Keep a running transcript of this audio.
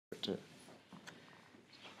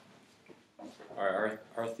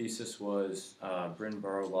our thesis was Britain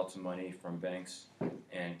borrowed lots of money from banks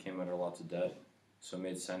and came under lots of debt, so it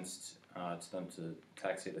made sense to them to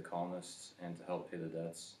taxate the colonists and to help pay the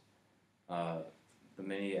debts. Uh, the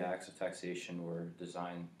many acts of taxation were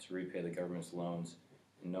designed to repay the government's loans,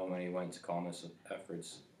 and no money went to colonist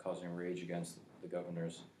efforts, causing rage against the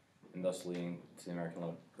governors, and thus leading to the American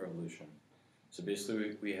Revolution. So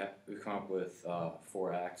basically, we've come up with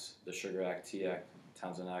 4 acts: the Sugar Act, Tea Act,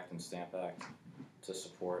 Townsend Act, and Stamp Act, to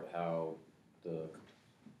support how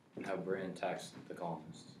Britain taxed the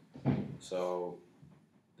colonists. So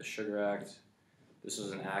the Sugar Act, this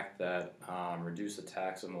was an act that reduced the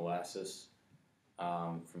tax of molasses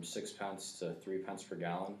from 6 pence to 3 pence per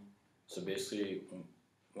gallon. So basically,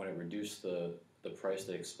 when it reduced the price,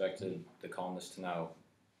 they expected the colonists to now,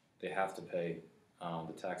 they have to pay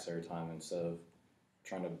the tax every time, instead of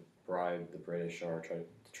trying to bribe the British or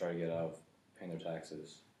try to get out of paying their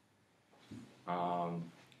taxes.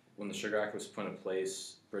 When the Sugar Act was put in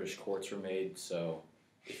place, British courts were made, so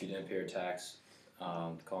if you didn't pay your tax,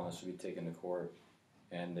 the colonists would be taken to court,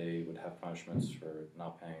 and they would have punishments for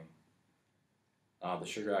not paying. The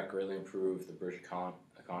Sugar Act greatly improved the British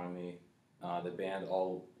economy. They banned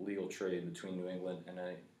all legal trade between New England and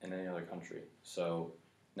any other country. So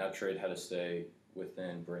now trade had to stay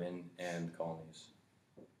within Britain and the colonies.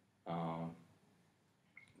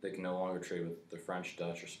 They can no longer trade with the French,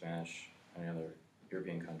 Dutch, or Spanish, any other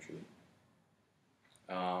European country.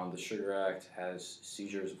 The Sugar Act has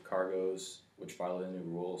seizures of cargoes, which violated new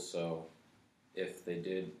rules. So if they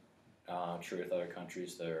did trade with other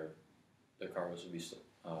countries, their cargoes would be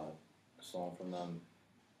stolen from them,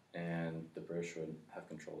 and the British would have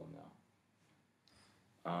control of them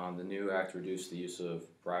now. The new act reduced the use of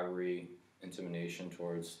bribery, intimidation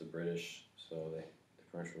towards the British, so the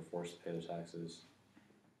British were forced to pay their taxes.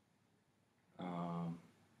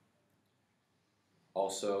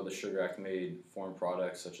 Also, the Sugar Act made foreign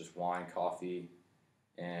products such as wine, coffee,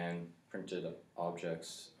 and printed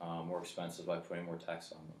objects more expensive by putting more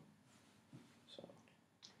tax on them.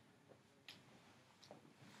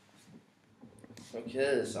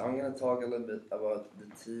 Okay, so I'm going to talk a little bit about the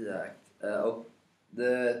Tea Act.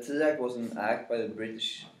 The Tea Act was an act by the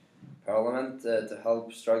British Parliament to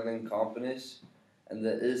help struggling companies, and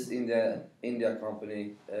the East India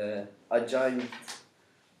Company, a giant,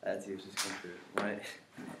 let's use this computer, right?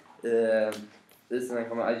 East India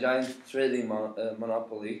Company, a giant trading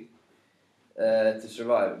monopoly to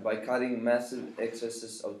survive by cutting massive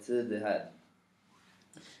excesses of tea they had.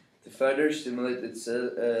 To further stimulate its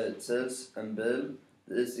sales and build,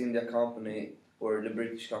 the East India Company, or the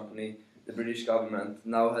British Company, the British government,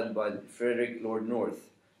 now headed by Frederick Lord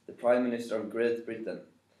North, the Prime Minister of Great Britain,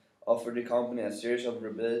 offered the company a series of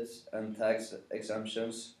rebates and tax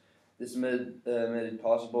exemptions. This made it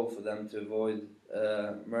possible for them to avoid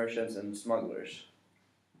merchants and smugglers.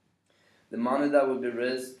 The money that would be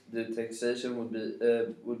raised, the taxation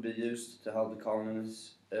would be used to help the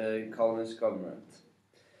colonies government.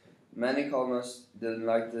 Many colonists didn't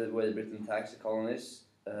like the way Britain taxed the colonies,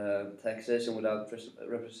 taxation without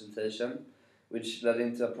representation, which led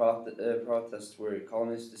into a protest where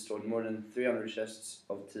colonists destroyed more than 300 chests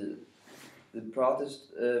of tea. The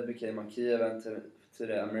protest became a key event to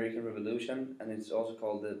the American Revolution, and it's also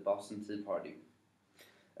called the Boston Tea Party.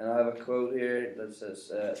 And I have a quote here that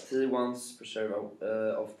says, "Tea, once preserve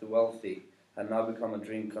of the wealthy, had now become a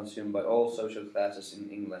drink consumed by all social classes in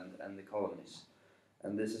England and the colonies."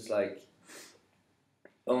 And this is like,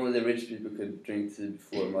 only the rich people could drink tea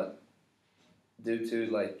before, but due to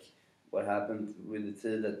like what happened with the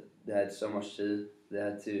tea, that they had so much tea, they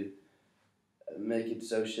had to make it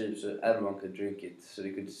so cheap so everyone could drink it, so they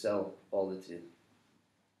could sell all the tea.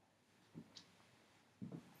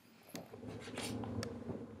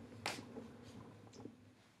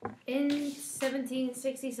 In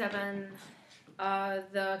 1767,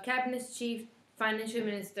 the cabinet's chief financial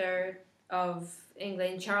minister of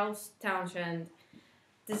England, Charles Townshend,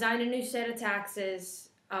 designed a new set of taxes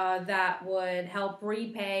that would help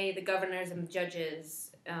repay the governors and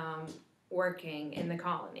judges working in the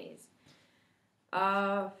colonies.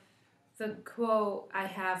 The quote I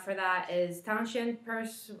have for that is, Townshend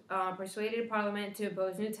persuaded Parliament to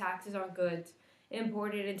impose new taxes on goods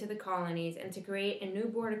imported into the colonies and to create a new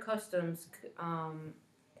board of customs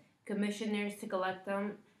commissioners to collect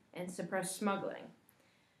them and suppress smuggling.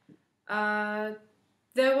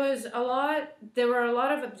 There were a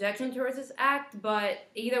lot of objections towards this act, but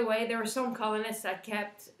either way, there were some colonists that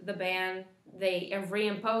kept the ban. They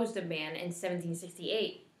reimposed the ban in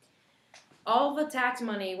 1768. All the tax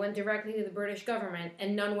money went directly to the British government,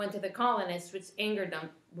 and none went to the colonists, which angered them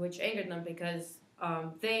because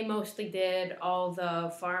They mostly did all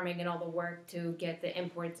the farming and all the work to get the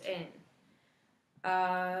imports in.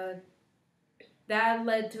 That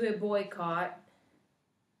led to a boycott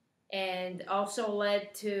and also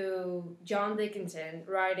led to John Dickinson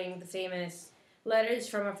writing the famous Letters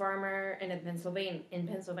from a Farmer in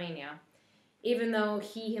Pennsylvania. Even though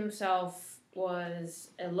he himself was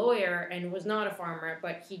a lawyer and was not a farmer,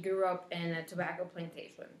 but he grew up in a tobacco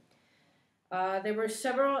plantation. There were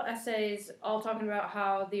several essays all talking about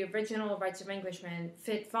how the original Rights of Englishmen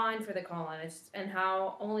fit fine for the colonists and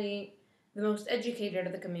how only the most educated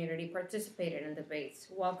of the community participated in debates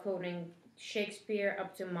while quoting Shakespeare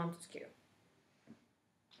up to Montesquieu.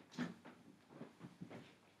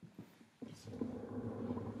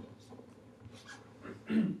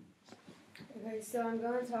 Okay, so I'm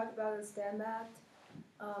going to talk about the Stamp Act,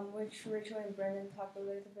 which Rachel and Brendan talked a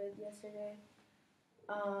little bit yesterday.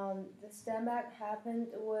 The Stamp Act happened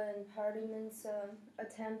when Parliament's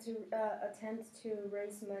attempt to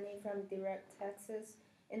raise money from direct taxes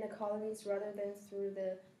in the colonies rather than through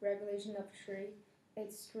the regulation of trade.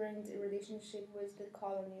 It strained the relationship with the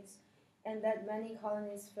colonies, and that many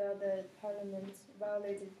colonies felt the Parliament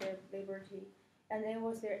violated their liberty, and it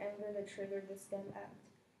was their anger that triggered the Stamp Act.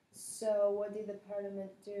 So what did the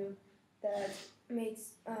Parliament do that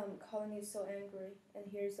makes colonies so angry? And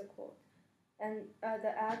here's a quote. And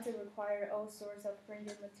the act required all sorts of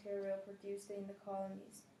printed material produced in the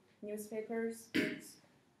colonies: newspapers, books,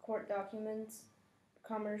 court documents,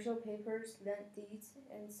 commercial papers, land deeds,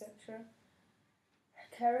 etc.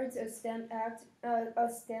 Carried a stamp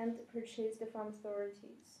purchased from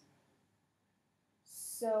authorities.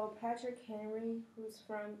 So Patrick Henry, who's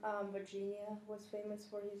from Virginia, was famous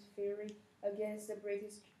for his fury against the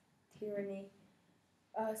British tyranny.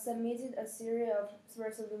 Submitted a series of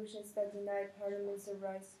resolutions that denied Parliament's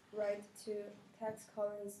right to tax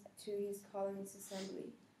colonies to his colonies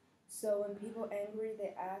assembly. So when people angry,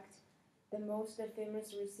 they act. The most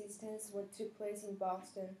famous resistance took place in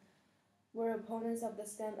Boston, where opponents of the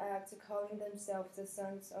Stamp Act calling themselves the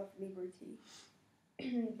Sons of Liberty.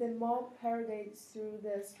 The mob paraded through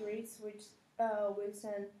the streets, with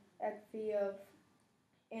an effigy of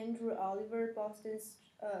Andrew Oliver, Boston's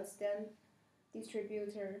stamp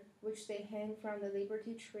distributor, which they hanged from the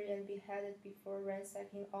Liberty Tree and beheaded before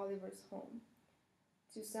ransacking Oliver's home.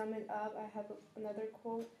 To sum it up, I have another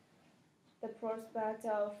quote. The prospect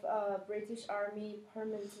of a British army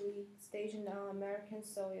permanently stationed on American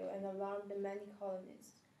soil and alarmed many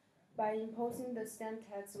colonists. By imposing the stamp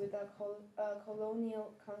tax without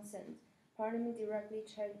colonial consent, Parliament directly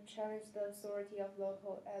challenged the authority of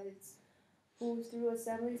local elites, who, through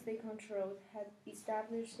assemblies they controlled, had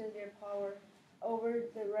established their power over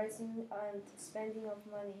the raising and spending of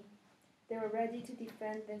money. They were ready to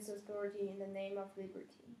defend this authority in the name of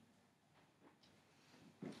liberty.